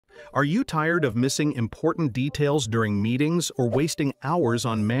Are you tired of missing important details during meetings or wasting hours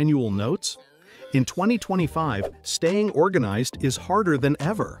on manual notes? In 2025, staying organized is harder than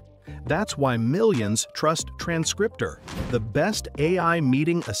ever. That's why millions trust Transcriptor, the best AI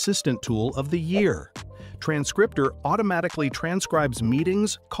meeting assistant tool of the year. Transcriptor automatically transcribes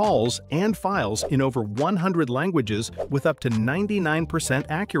meetings, calls, and files in over 100 languages with up to 99%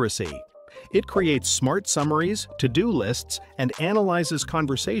 accuracy. It creates smart summaries, to-do lists, and analyzes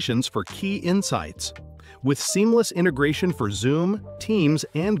conversations for key insights. With seamless integration for Zoom, Teams,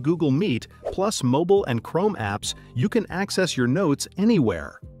 and Google Meet, plus mobile and Chrome apps, you can access your notes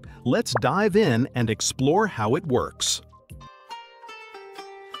anywhere. Let's dive in and explore how it works.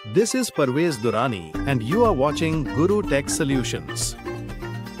 This is Parvez Durrani, and you are watching Gurrutechsolutions.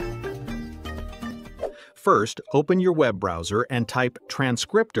 First, open your web browser and type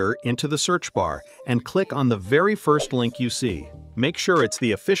Transcriptor into the search bar and click on the very first link you see. Make sure it's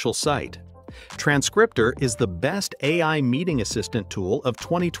the official site. Transcriptor is the best AI meeting assistant tool of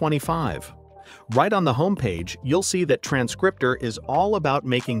 2025. Right on the homepage, you'll see that Transcriptor is all about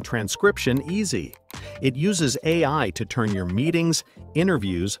making transcription easy. It uses AI to turn your meetings,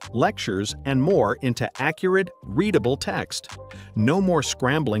 interviews, lectures, and more into accurate, readable text. No more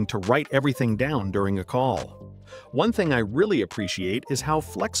scrambling to write everything down during a call. One thing I really appreciate is how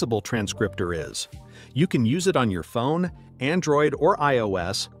flexible Transcriptor is. You can use it on your phone, Android or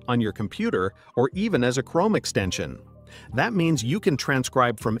iOS, on your computer, or even as a Chrome extension. That means you can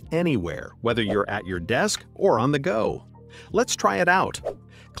transcribe from anywhere, whether you're at your desk or on the go. Let's try it out.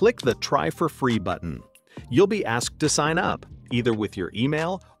 Click the Try for Free button. You'll be asked to sign up, either with your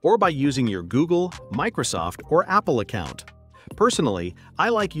email or by using your Google, Microsoft, or Apple account. Personally, I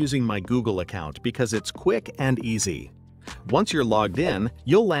like using my Google account because it's quick and easy. Once you're logged in,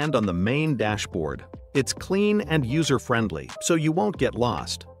 you'll land on the main dashboard. It's clean and user-friendly, so you won't get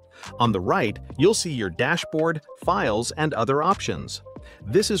lost. On the right, you'll see your dashboard, files, and other options.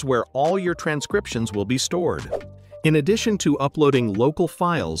 This is where all your transcriptions will be stored. In addition to uploading local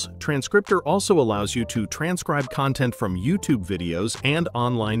files, Transcriptor also allows you to transcribe content from YouTube videos and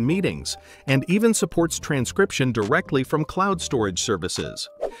online meetings, and even supports transcription directly from cloud storage services.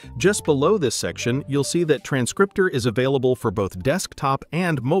 Just below this section, you'll see that Transcriptor is available for both desktop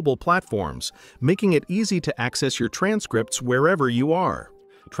and mobile platforms, making it easy to access your transcripts wherever you are.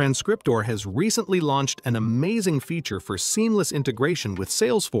 Transcriptor has recently launched an amazing feature for seamless integration with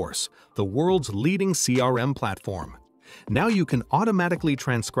Salesforce, the world's leading CRM platform. Now you can automatically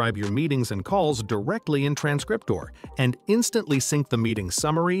transcribe your meetings and calls directly in Transcriptor and instantly sync the meeting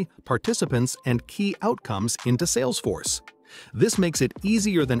summary, participants, and key outcomes into Salesforce. This makes it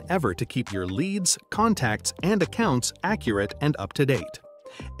easier than ever to keep your leads, contacts, and accounts accurate and up to date.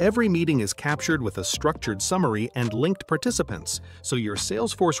 Every meeting is captured with a structured summary and linked participants, so your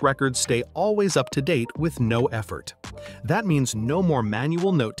Salesforce records stay always up to date with no effort. That means no more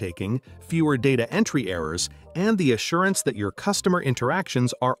manual note-taking, fewer data entry errors, and the assurance that your customer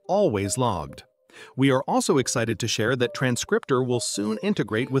interactions are always logged. We are also excited to share that Transcriptor will soon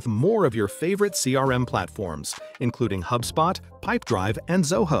integrate with more of your favorite CRM platforms, including HubSpot, Pipedrive, and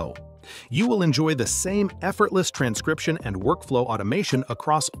Zoho. You will enjoy the same effortless transcription and workflow automation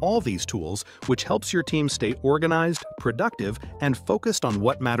across all these tools, which helps your team stay organized, productive, and focused on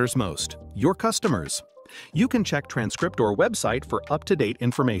what matters most: your customers. You can check Transcriptor website for up-to-date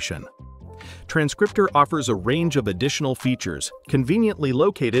information. Transcriptor offers a range of additional features, conveniently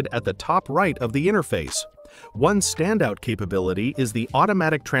located at the top right of the interface. One standout capability is the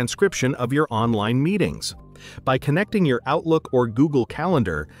automatic transcription of your online meetings. By connecting your Outlook or Google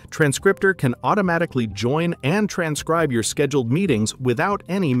Calendar, Transcriptor can automatically join and transcribe your scheduled meetings without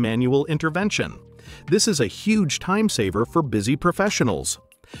any manual intervention. This is a huge time saver for busy professionals.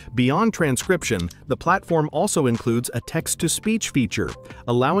 Beyond transcription, the platform also includes a text-to-speech feature,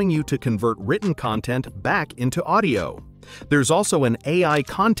 allowing you to convert written content back into audio. There's also an AI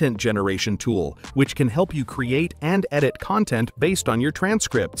content generation tool, which can help you create and edit content based on your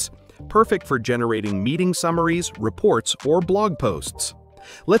transcripts, perfect for generating meeting summaries, reports, or blog posts.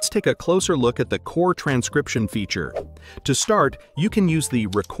 Let's take a closer look at the core transcription feature. To start, you can use the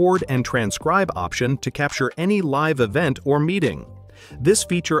Record and Transcribe option to capture any live event or meeting. This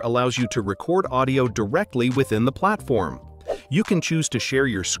feature allows you to record audio directly within the platform. You can choose to share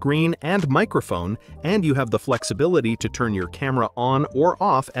your screen and microphone, and you have the flexibility to turn your camera on or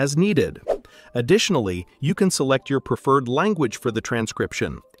off as needed. Additionally, you can select your preferred language for the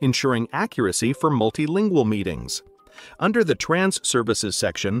transcription, ensuring accuracy for multilingual meetings. Under the Trans Services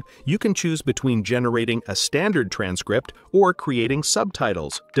section, you can choose between generating a standard transcript or creating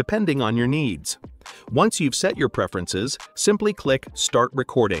subtitles, depending on your needs. Once you've set your preferences, simply click Start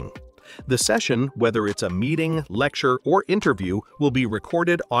Recording. The session, whether it's a meeting, lecture, or interview, will be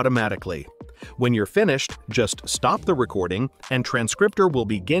recorded automatically. When you're finished, just stop the recording, and Transkriptor will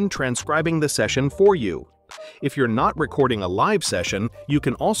begin transcribing the session for you. If you're not recording a live session, you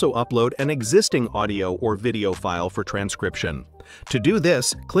can also upload an existing audio or video file for transcription. To do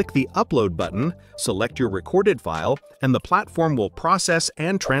this, click the Upload button, select your recorded file, and the platform will process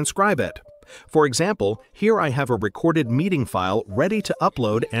and transcribe it. For example, here I have a recorded meeting file ready to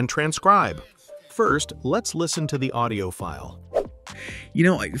upload and transcribe. First, let's listen to the audio file. You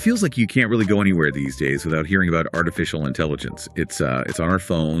know, it feels like you can't really go anywhere these days without hearing about artificial intelligence. It's on our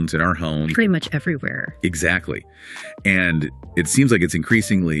phones, in our homes. Pretty much everywhere. Exactly. And it seems like it's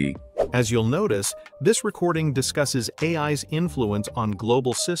increasingly... As you'll notice, this recording discusses AI's influence on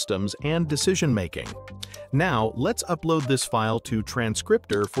global systems and decision-making. Now, let's upload this file to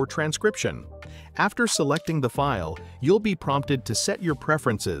Transkriptor for transcription. After selecting the file, you'll be prompted to set your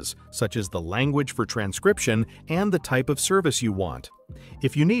preferences, such as the language for transcription and the type of service you want.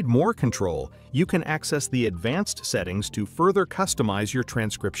 If you need more control, you can access the advanced settings to further customize your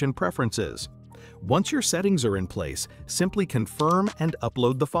transcription preferences. Once your settings are in place, simply confirm and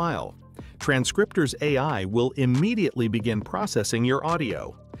upload the file. Transkriptor's AI will immediately begin processing your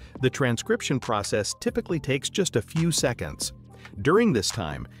audio. The transcription process typically takes just a few seconds. During this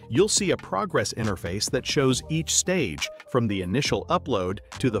time, you'll see a progress interface that shows each stage, from the initial upload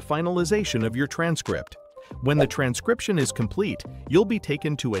to the finalization of your transcript. When the transcription is complete, you'll be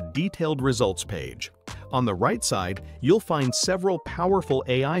taken to a detailed results page. On the right side, you'll find several powerful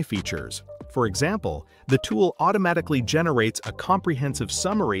AI features. For example, the tool automatically generates a comprehensive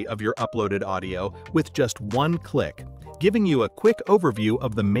summary of your uploaded audio with just one click, giving you a quick overview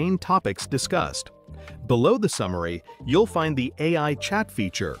of the main topics discussed. Below the summary, you'll find the AI chat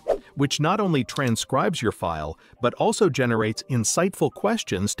feature, which not only transcribes your file, but also generates insightful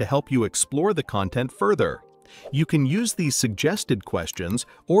questions to help you explore the content further. You can use these suggested questions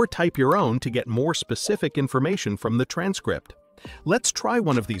or type your own to get more specific information from the transcript. Let's try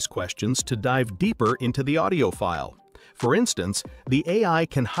one of these questions to dive deeper into the audio file. For instance, the AI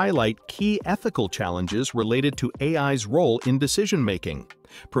can highlight key ethical challenges related to AI's role in decision-making,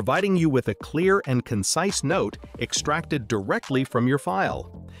 providing you with a clear and concise note extracted directly from your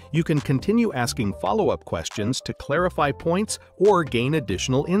file. You can continue asking follow-up questions to clarify points or gain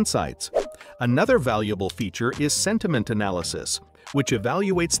additional insights. Another valuable feature is sentiment analysis, which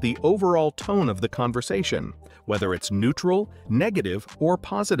evaluates the overall tone of the conversation, whether it's neutral, negative, or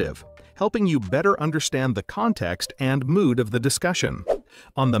positive, helping you better understand the context and mood of the discussion.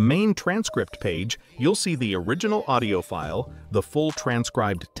 On the main transcript page, you'll see the original audio file, the full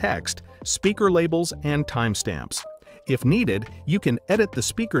transcribed text, speaker labels, and timestamps. If needed, you can edit the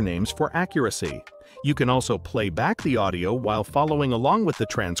speaker names for accuracy. You can also play back the audio while following along with the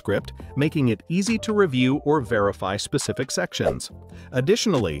transcript, making it easy to review or verify specific sections.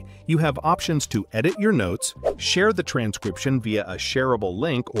 Additionally, you have options to edit your notes, share the transcription via a shareable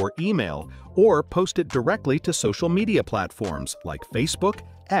link or email, or post it directly to social media platforms like Facebook,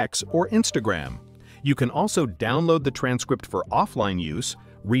 X, or Instagram. You can also download the transcript for offline use,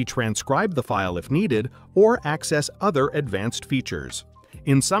 retranscribe the file if needed, or access other advanced features.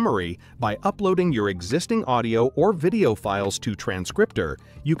 In summary, by uploading your existing audio or video files to Transkriptor,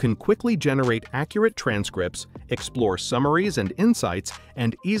 you can quickly generate accurate transcripts, explore summaries and insights,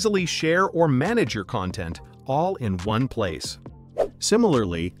 and easily share or manage your content, all in one place.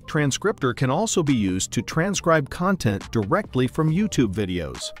 Similarly, Transkriptor can also be used to transcribe content directly from YouTube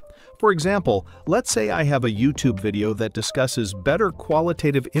videos. For example, let's say I have a YouTube video that discusses better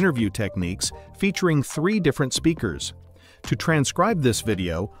qualitative interview techniques featuring 3 different speakers. To transcribe this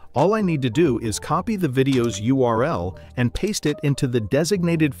video, all I need to do is copy the video's URL and paste it into the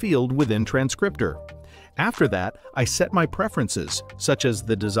designated field within Transkriptor. After that, I set my preferences, such as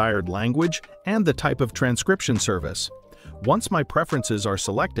the desired language and the type of transcription service. Once my preferences are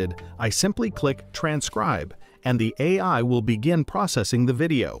selected, I simply click Transcribe, and the AI will begin processing the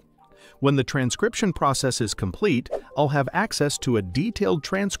video. When the transcription process is complete, I'll have access to a detailed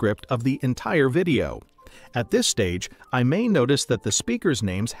transcript of the entire video. At this stage, I may notice that the speakers'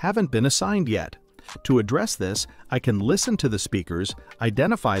 names haven't been assigned yet. To address this, I can listen to the speakers,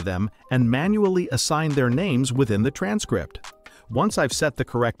 identify them, and manually assign their names within the transcript. Once I've set the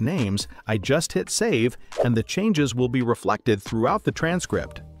correct names, I just hit Save, and the changes will be reflected throughout the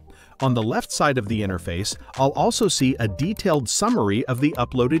transcript. On the left side of the interface, I'll also see a detailed summary of the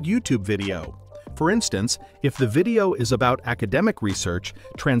uploaded YouTube video. For instance, if the video is about academic research,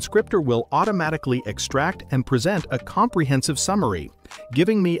 Transkriptor will automatically extract and present a comprehensive summary,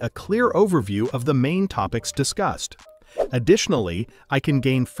 giving me a clear overview of the main topics discussed. Additionally, I can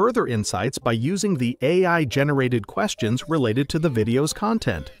gain further insights by using the AI-generated questions related to the video's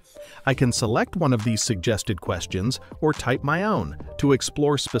content. I can select one of these suggested questions or type my own to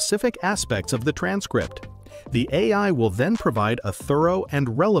explore specific aspects of the transcript. The AI will then provide a thorough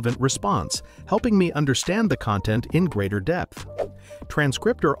and relevant response, helping me understand the content in greater depth.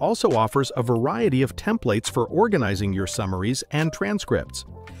 Transkriptor also offers a variety of templates for organizing your summaries and transcripts.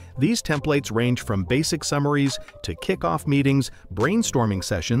 These templates range from basic summaries to kickoff meetings, brainstorming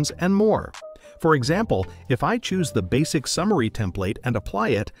sessions, and more. For example, if I choose the basic summary template and apply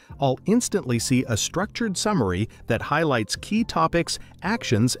it, I'll instantly see a structured summary that highlights key topics,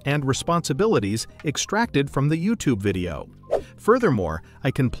 actions, and responsibilities extracted from the YouTube video. Furthermore,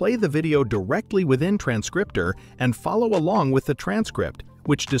 I can play the video directly within Transkriptor and follow along with the transcript,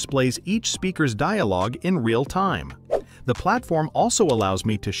 which displays each speaker's dialogue in real time. The platform also allows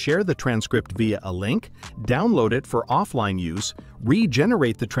me to share the transcript via a link, download it for offline use,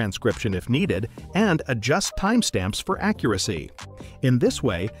 regenerate the transcription if needed, and adjust timestamps for accuracy. In this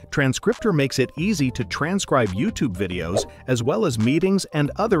way, Transkriptor makes it easy to transcribe YouTube videos as well as meetings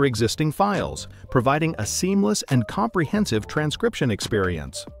and other existing files, providing a seamless and comprehensive transcription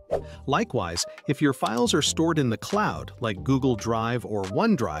experience. Likewise, if your files are stored in the cloud, like Google Drive or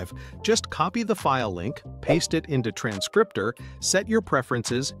OneDrive, just copy the file link, paste it into Transkriptor, set your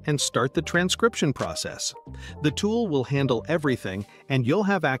preferences, and start the transcription process. The tool will handle everything, and you'll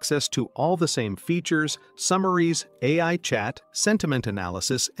have access to all the same features, summaries, AI chat, sentiment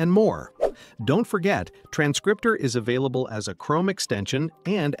analysis, and more. Don't forget, Transkriptor is available as a Chrome extension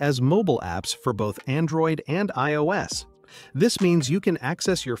and as mobile apps for both Android and iOS. This means you can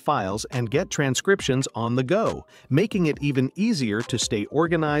access your files and get transcriptions on the go, making it even easier to stay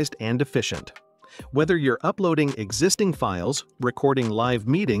organized and efficient. Whether you're uploading existing files, recording live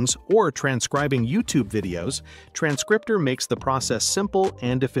meetings, or transcribing YouTube videos, Transkriptor makes the process simple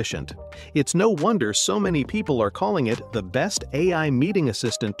and efficient. It's no wonder so many people are calling it the best AI meeting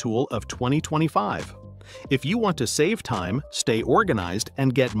assistant tool of 2025. If you want to save time, stay organized,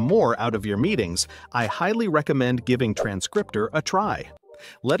 and get more out of your meetings, I highly recommend giving Transkriptor a try.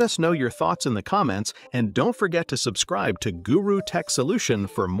 Let us know your thoughts in the comments, and don't forget to subscribe to Guru Tech Solution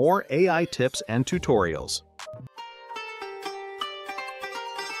for more AI tips and tutorials.